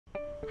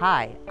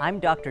Hi, I'm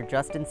Dr.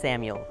 Justin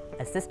Samuel,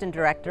 Assistant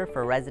Director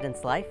for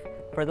Residence Life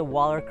for the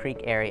Waller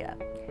Creek area.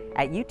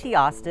 At UT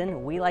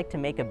Austin, we like to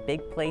make a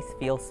big place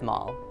feel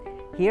small.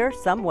 Here are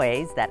some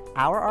ways that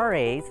our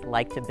RAs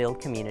like to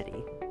build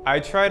community. I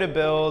try to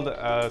build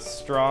a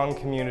strong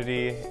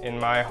community in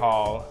my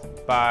hall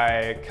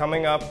by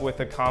coming up with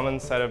a common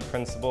set of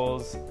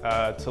principles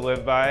to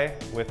live by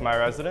with my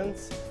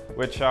residents,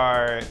 which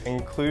are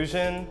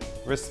inclusion,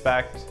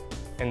 respect,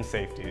 and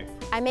safety.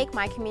 I make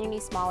my community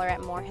smaller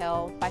at Moore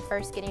Hill by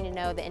first getting to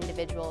know the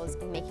individuals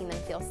and making them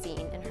feel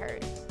seen and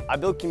heard. I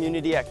build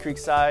community at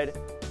Creekside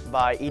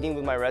by eating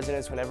with my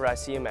residents whenever I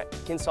see them at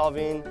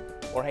Kinsolving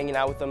or hanging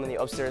out with them in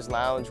the upstairs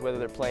lounge, whether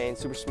they're playing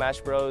Super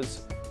Smash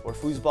Bros. Or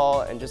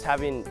foosball, and just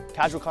having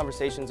casual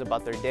conversations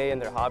about their day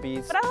and their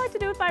hobbies. What I like to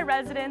do with my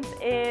residents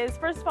is,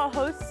 first of all,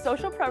 host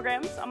social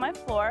programs on my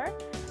floor.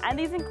 And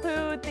these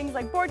include things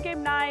like board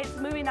game nights,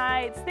 movie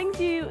nights, things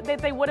that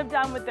they would have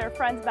done with their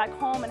friends back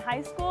home in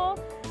high school,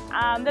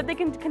 that they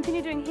can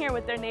continue doing here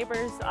with their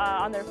neighbors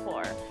on their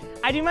floor.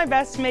 I do my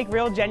best to make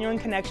real, genuine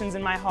connections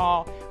in my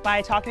hall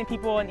by talking to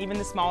people in even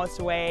the smallest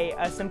way,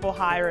 a simple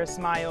hi or a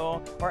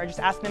smile, or just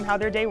asking them how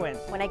their day went.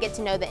 When I get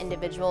to know the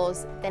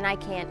individuals, then I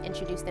can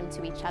introduce them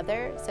to each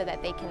other so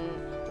that they can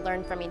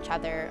learn from each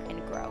other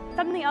and grow.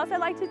 Something else I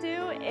like to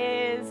do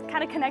is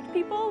kind of connect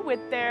people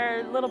with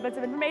their little bits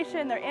of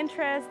information, their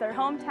interests, their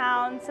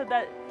hometown, so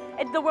that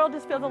the world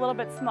just feels a little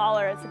bit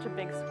smaller at such a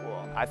big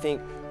school. I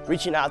think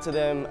reaching out to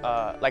them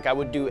like I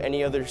would do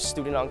any other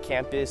student on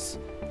campus,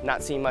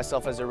 not seeing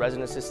myself as a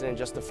resident assistant and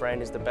just a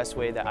friend, is the best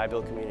way that I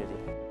build community.